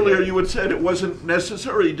day earlier, you had said it wasn't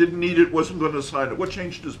necessary, he didn't need it, wasn't going to sign it. What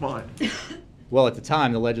changed his mind? Well, at the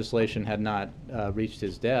time, the legislation had not reached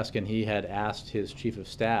his desk, and he had asked his chief of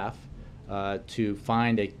staff to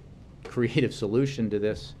find a creative solution to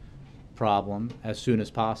this problem as soon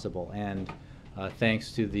as possible. And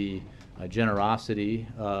thanks to the generosity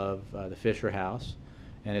of the Fisher House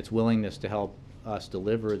and its willingness to help us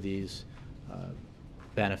deliver these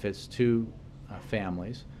benefits to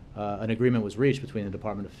families, an agreement was reached between the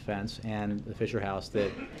Department of Defense and the Fisher House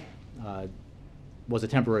that was a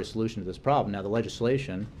temporary solution to this problem. Now, the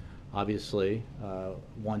legislation, obviously,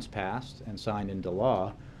 once passed and signed into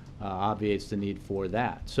law, obviates the need for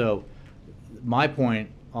that. So my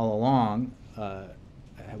point all along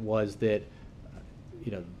was that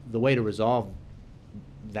the way to resolve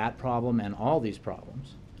that problem and all these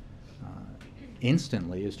problems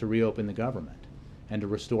instantly is to reopen the government and to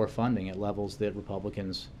restore funding at levels that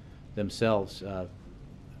Republicans themselves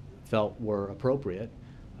felt were appropriate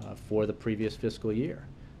for the previous fiscal year.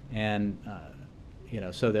 And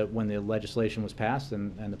so that when the legislation was passed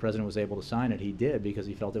and the President was able to sign it, he did, because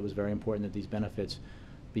he felt it was very important that these benefits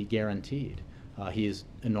be guaranteed. He is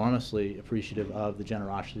enormously appreciative of the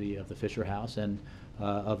generosity of the Fisher House and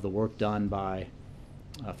of the work done by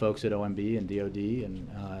folks at OMB and DOD and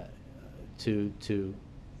to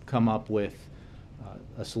come up with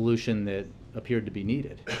a solution that appeared to be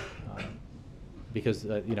needed, because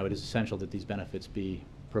it is essential that these benefits be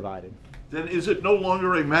provided. Then is it no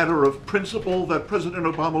longer a matter of principle that President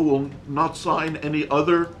Obama will not sign any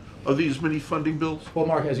other of these mini-funding bills? Well,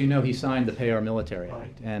 Mark, as you know, he signed the Pay Our Military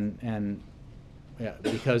Act, and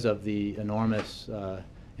because of the enormous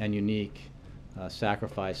and unique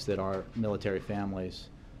sacrifice that our military families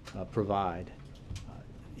provide,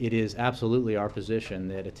 it is absolutely our position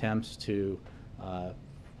that attempts to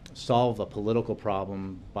solve a political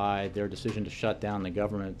problem by their decision to shut down the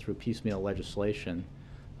government through piecemeal legislation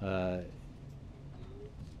are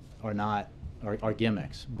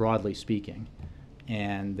gimmicks, broadly speaking,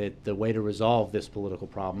 and that the way to resolve this political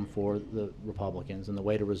problem for the Republicans and the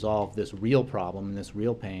way to resolve this real problem and this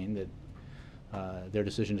real pain that their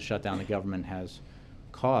decision to shut down the government has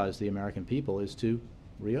caused the American people is to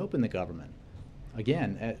reopen the government.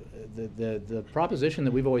 Again, the proposition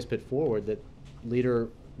that we've always put forward that Leader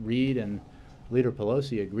Reid and Leader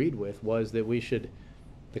Pelosi agreed with was that we should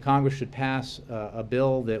the Congress should pass a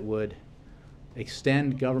bill that would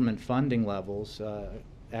extend government funding levels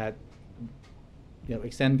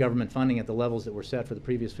extend government funding at the levels that were set for the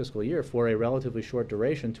previous fiscal year for a relatively short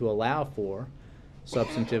duration to allow for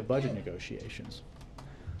substantive budget negotiations.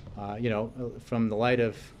 From the light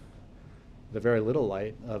of the very little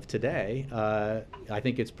light of today, I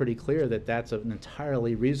think it's pretty clear that that's an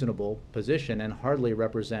entirely reasonable position and hardly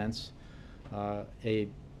represents a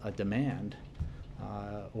demand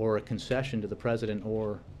or a concession to the president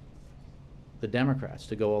or the Democrats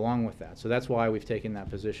to go along with that. So that's why we've taken that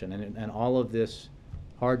position. And all of this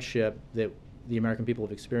hardship that the American people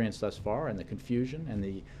have experienced thus far, and the confusion and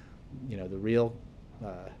the real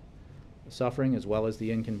suffering as well as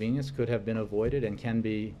the inconvenience could have been avoided and can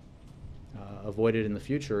be avoided in the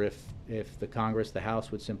future if the Congress, the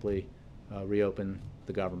House, would simply reopen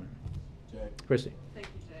the government. Jay. Chrissy. Thank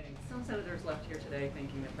you, Jay. Some senators left here today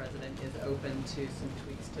thinking the president is open to some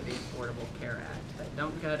tweaks to the Affordable Care Act. That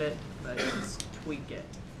don't gut it, but just tweak it.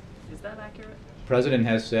 Is that accurate? The president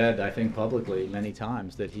has said, I think publicly many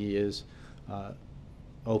times, that he is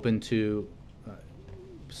open to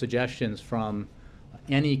suggestions from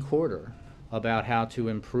any quarter about how to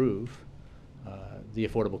improve the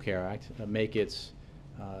Affordable Care Act, make its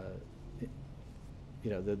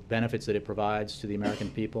the benefits that it provides to the American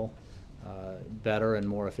people better and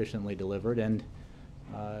more efficiently delivered. And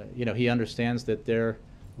he understands that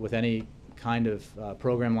with any kind of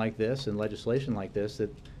program like this and legislation like this,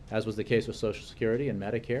 that as was the case with Social Security and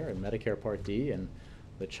Medicare Part D and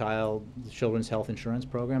the Children's Health Insurance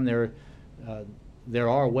Program, there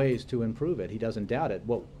are ways to improve it. He doesn't doubt it.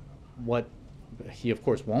 What he of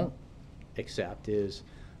course won't accept is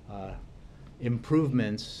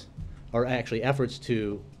improvements, or actually efforts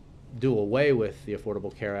to do away with the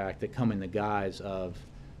Affordable Care Act that come in the guise of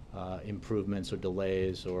improvements or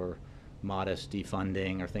delays or modest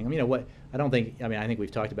defunding or things. I think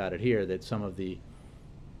we've talked about it here, that some of the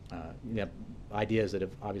ideas that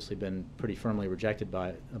have obviously been pretty firmly rejected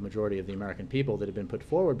by a majority of the American people that have been put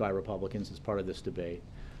forward by Republicans as part of this debate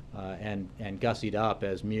and gussied up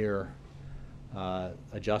as mere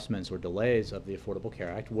adjustments or delays of the Affordable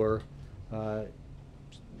Care Act were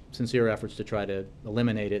sincere efforts to try to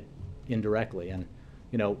eliminate it indirectly. And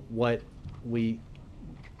the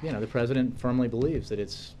president firmly believes that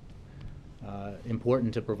it's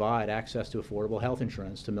important to provide access to affordable health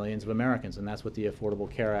insurance to millions of Americans, and that's what the Affordable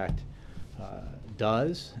Care Act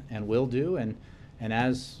does and will do. And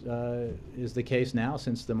as is the case now,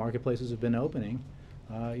 since the marketplaces have been opening,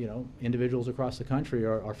 individuals across the country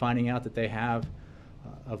are finding out that they have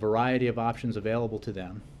a variety of options available to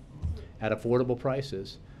them at affordable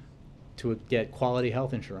prices to get quality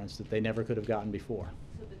health insurance that they never could have gotten before.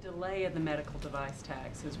 So the delay of the medical device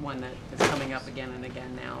tax is one that is coming up again and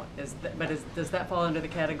again now. Does that fall under the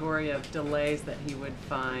category of delays that he would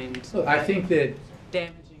find Look, I think that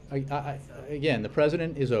damaging? Again, the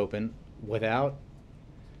president is open without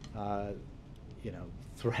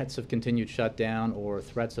threats of continued shutdown or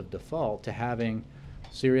threats of default to having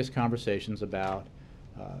serious conversations about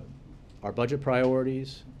our budget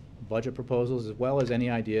priorities, budget proposals, as well as any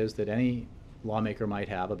ideas that any lawmaker might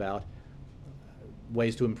have about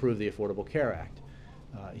ways to improve the Affordable Care Act.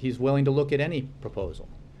 He's willing to look at any proposal.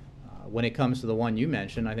 When it comes to the one you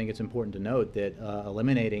mentioned, I think it's important to note that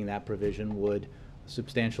eliminating that provision would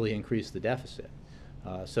substantially increase the deficit.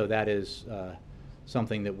 So that is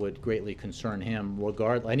something that would greatly concern him.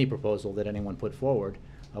 Any proposal that anyone put forward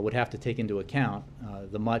would have to take into account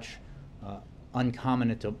the much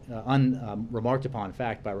unremarked upon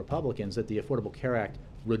fact by Republicans that the Affordable Care Act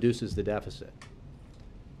reduces the deficit.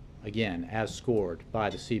 Again, as scored by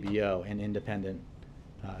the CBO and independent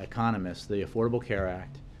economists, the Affordable Care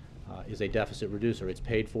Act is a deficit reducer. It's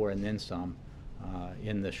paid for and then some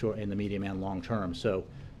in the medium and long term. So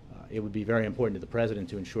it would be very important to the president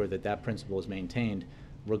to ensure that that principle is maintained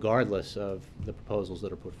regardless of the proposals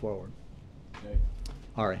that are put forward. Jay.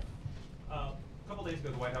 Ari. A couple days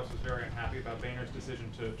ago, the White House was very unhappy about Boehner's decision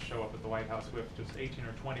to show up at the White House with just 18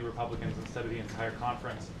 or 20 Republicans instead of the entire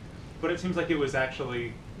conference. But it seems like it was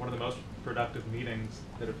actually one of the most productive meetings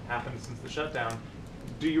that have happened since the shutdown.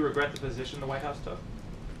 Do you regret the position the White House took?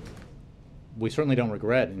 We certainly don't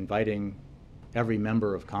regret inviting every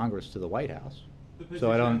member of Congress to the White House. The position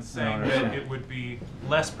So I don't saying understand. that it would be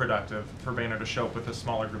less productive for Boehner to show up with a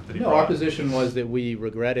smaller group that he No, brought. our position was that we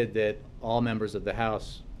regretted that all members of the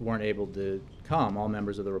House weren't able to come, all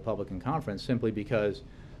members of the Republican conference, simply because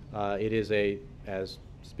it is as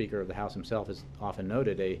Speaker of the House himself has often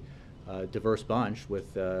noted, a diverse bunch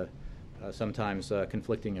with sometimes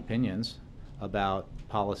conflicting opinions about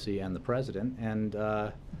policy and the president. And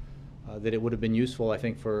that it would have been useful, I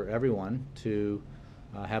think, for everyone to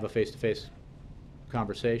have a face-to-face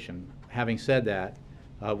conversation. Having said that,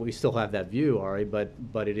 we still have that view, Ari,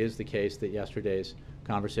 but it is the case that yesterday's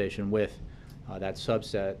conversation with that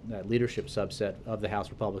subset, that leadership subset of the House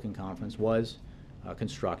Republican Conference was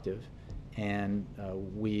constructive, and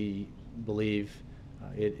we believe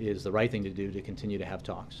it is the right thing to do to continue to have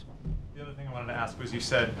talks. The other thing I wanted to ask was, you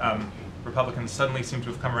said Republicans suddenly seem to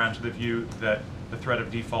have come around to the view that the threat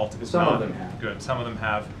of default is Some not of them have. good. Some of them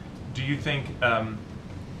have. Do you think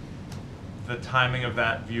the timing of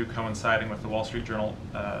that view coinciding with the Wall Street Journal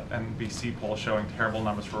NBC poll showing terrible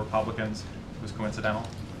numbers for Republicans was coincidental?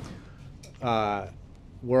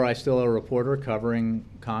 Were I still a reporter covering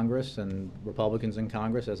Congress and Republicans in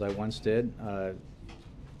Congress, as I once did,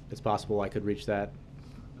 it's possible I could reach that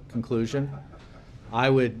conclusion. I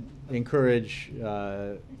would encourage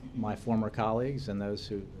my former colleagues and those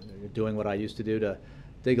who are doing what I used to do to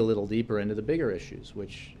dig a little deeper into the bigger issues,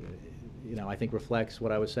 which I think reflects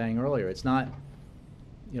what I was saying earlier. It's not,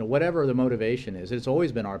 whatever the motivation is, it's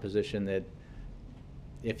always been our position that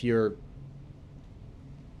if you're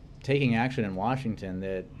taking action in Washington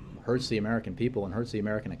that hurts the American people and hurts the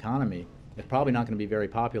American economy, it's probably not going to be very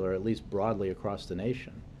popular, at least broadly across the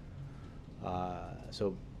nation.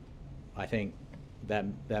 So I think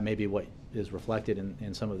that may be what is reflected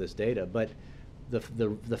in some of this data. But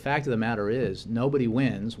the fact of the matter is, nobody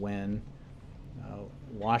wins when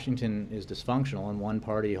Washington is dysfunctional and one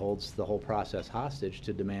party holds the whole process hostage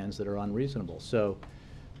to demands that are unreasonable. So,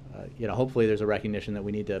 hopefully there's a recognition that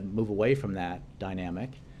we need to move away from that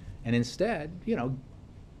dynamic, and instead,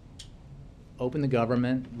 open the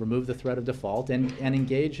government, remove the threat of default, and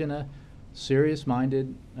engage in a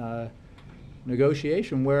serious-minded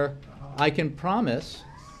negotiation where I can promise.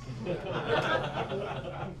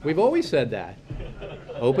 We've always said that.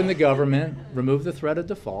 Open the government, remove the threat of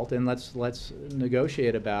default, and let's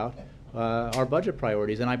negotiate about our budget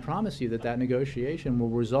priorities. And I promise you that negotiation will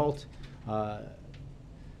result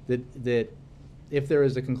that if there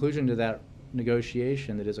is a conclusion to that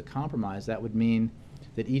negotiation that is a compromise, that would mean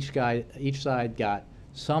that each side got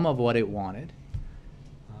some of what it wanted,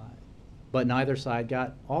 but neither side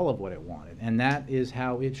got all of what it wanted. And that is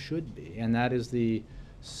how it should be. And that is the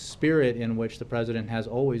spirit in which the President has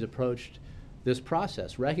always approached this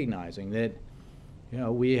process, recognizing that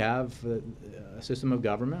we have a system of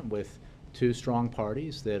government with two strong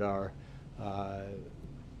parties that are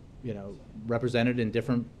represented in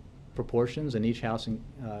different proportions in each house in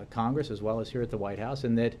Congress as well as here at the White House,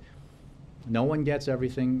 and that no one gets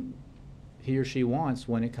everything he or she wants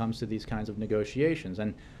when it comes to these kinds of negotiations.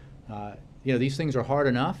 And these things are hard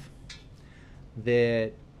enough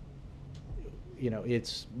that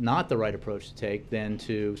it's not the right approach to take than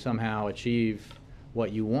to somehow achieve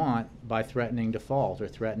what you want by threatening default or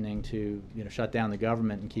threatening to shut down the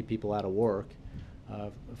government and keep people out of work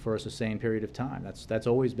for a sustained period of time. That's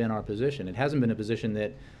always been our position. It hasn't been a position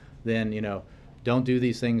that then don't do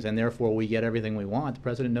these things and therefore we get everything we want. The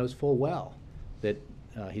President knows full well that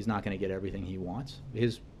he's not going to get everything he wants.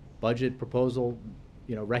 His budget proposal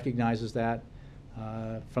recognizes that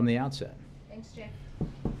from the outset. Thanks, Jay.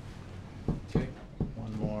 Okay.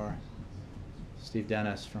 One more. Steve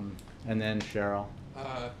Dennis and then Cheryl.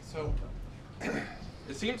 So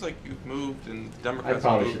it seems like you've moved and the I Democrats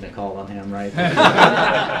probably have shouldn't have moved. called on him, right?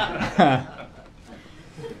 A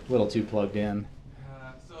little too plugged in.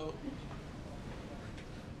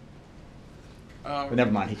 But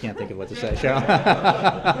never mind, he can't think of what to say. Cheryl.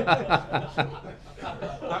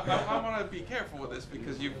 I want to be careful with this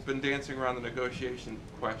because you've been dancing around the negotiation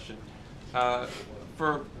question.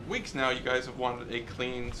 For weeks now, you guys have wanted a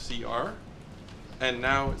clean CR, and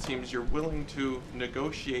now it seems you're willing to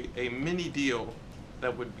negotiate a mini deal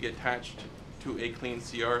that would be attached to a clean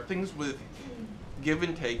CR. Things with give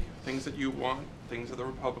and take, things that you want, things that the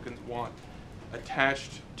Republicans want,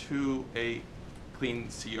 attached to a clean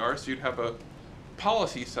CR. So you'd have a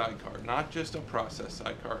policy sidecar, not just a process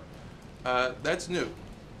sidecar. That's new.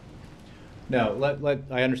 No,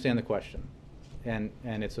 I understand the question, and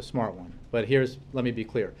it's a smart one. But let me be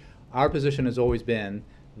clear. Our position has always been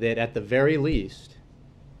that at the very least,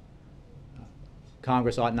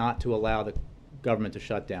 Congress ought not to allow the government to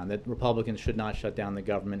shut down, that Republicans should not shut down the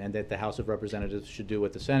government, and that the House of Representatives should do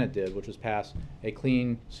what the Senate did, which was pass a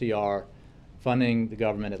clean CR funding the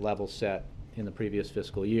government at levels set in the previous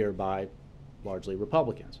fiscal year by largely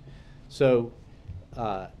Republicans. So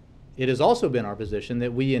it has also been our position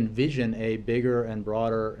that we envision a bigger and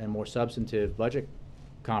broader and more substantive budget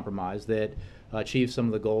compromise that achieves some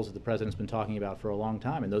of the goals that the President's been talking about for a long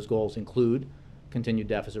time. And those goals include continued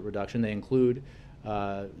deficit reduction. They include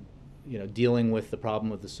dealing with the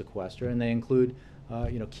problem of the sequester, and they include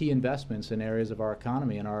key investments in areas of our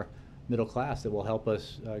economy and our middle class that will help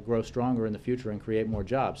us grow stronger in the future and create more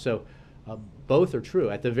jobs. So both are true.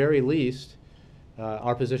 At the very least,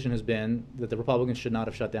 our position has been that the Republicans should not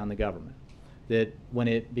have shut down the government. That when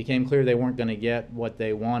it became clear they weren't going to get what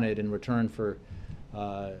they wanted in return for,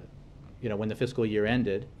 when the fiscal year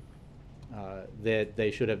ended, that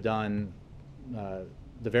they should have done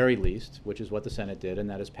the very least, which is what the Senate did, and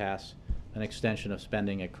that is pass an extension of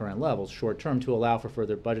spending at current levels, short term, to allow for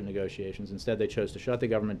further budget negotiations. Instead, they chose to shut the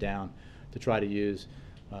government down to try to use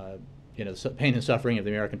the pain and suffering of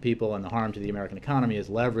the American people and the harm to the American economy as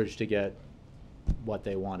leverage to get what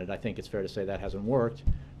they wanted. I think it's fair to say that hasn't worked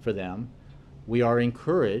for them. We are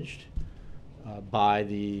encouraged by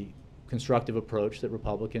the constructive approach that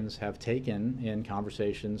Republicans have taken in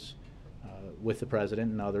conversations with the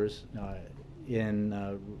President and others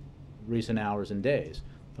in recent hours and days.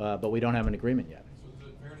 But we don't have an agreement yet. So is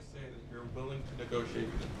it fair to say that you're willing to negotiate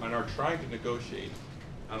and are trying to negotiate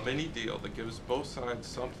any deal that gives both sides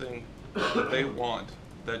something that they want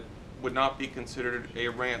that would not be considered a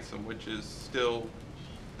ransom, which is still,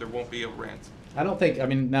 there won't be a ransom? I don't think, I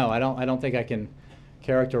don't think I can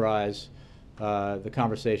characterize the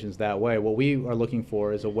conversations that way. What we are looking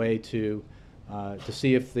for is a way to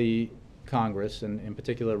see if the Congress, and in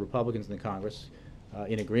particular Republicans in the Congress,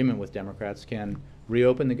 in agreement with Democrats, can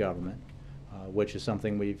reopen the government, which is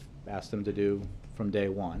something we've asked them to do from day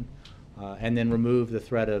one, and then remove the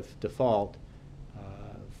threat of default,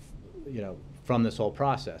 from this whole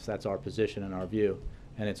process. That's our position and our view,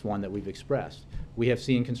 and it's one that we've expressed. We have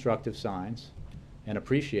seen constructive signs and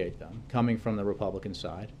appreciate them coming from the Republican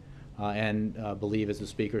side, and believe, as the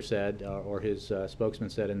Speaker said, or his spokesman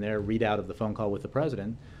said in their readout of the phone call with the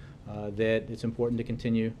President, that it's important to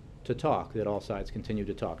continue to talk, that all sides continue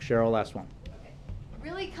to talk. Cheryl, last one.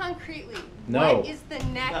 Really concretely, No. what is the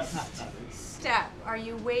next step? Are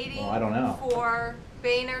you waiting Well, I don't know. for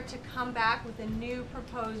Boehner to come back with a new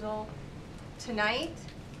proposal tonight?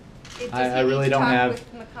 I really don't have.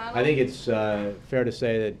 With McConnell? I think it's fair to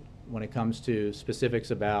say that when it comes to specifics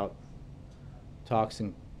about talks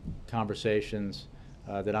and conversations,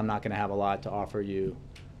 that I'm not going to have a lot to offer you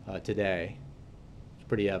today. It's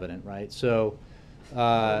pretty evident, right? So.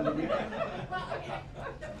 The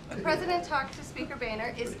President talked to Speaker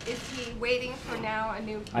Boehner. Is he waiting for now a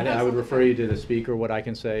new proposal? I would refer you to the Speaker. What I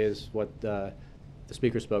can say is what the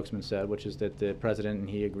Speaker's spokesman said, which is that the President and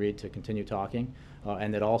he agreed to continue talking,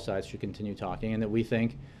 and that all sides should continue talking, and that we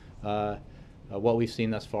think what we've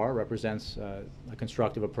seen thus far represents a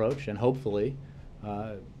constructive approach, and hopefully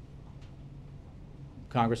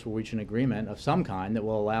Congress will reach an agreement of some kind that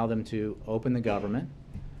will allow them to open the government,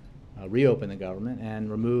 reopen the government, and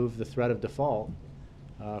remove the threat of default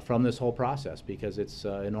from this whole process, because it's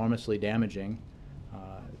enormously damaging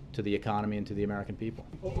to the economy and to the American people.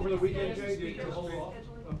 Over the weekend, Jay, do you hold off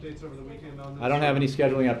updates over the weekend on this? I don't have any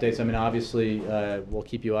scheduling updates. Obviously, we'll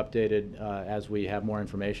keep you updated as we have more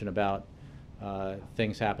information about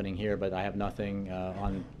things happening here, but I have nothing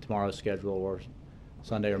on tomorrow's schedule or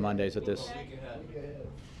Sunday or Mondays at this.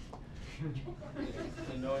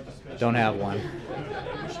 Don't have one.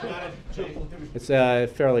 It's a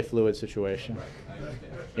fairly fluid situation.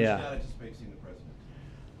 Yeah.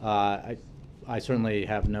 I certainly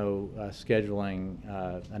have no scheduling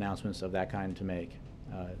announcements of that kind to make.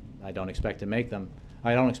 I don't expect to make them.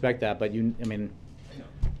 I don't expect that, but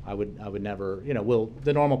I would never.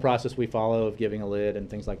 The normal process we follow of giving a lid and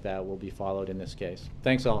things like that will be followed in this case.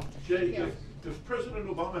 Thanks all. Jay, if President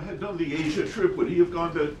Obama had done the Asia trip, would he have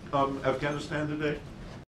gone to Afghanistan today?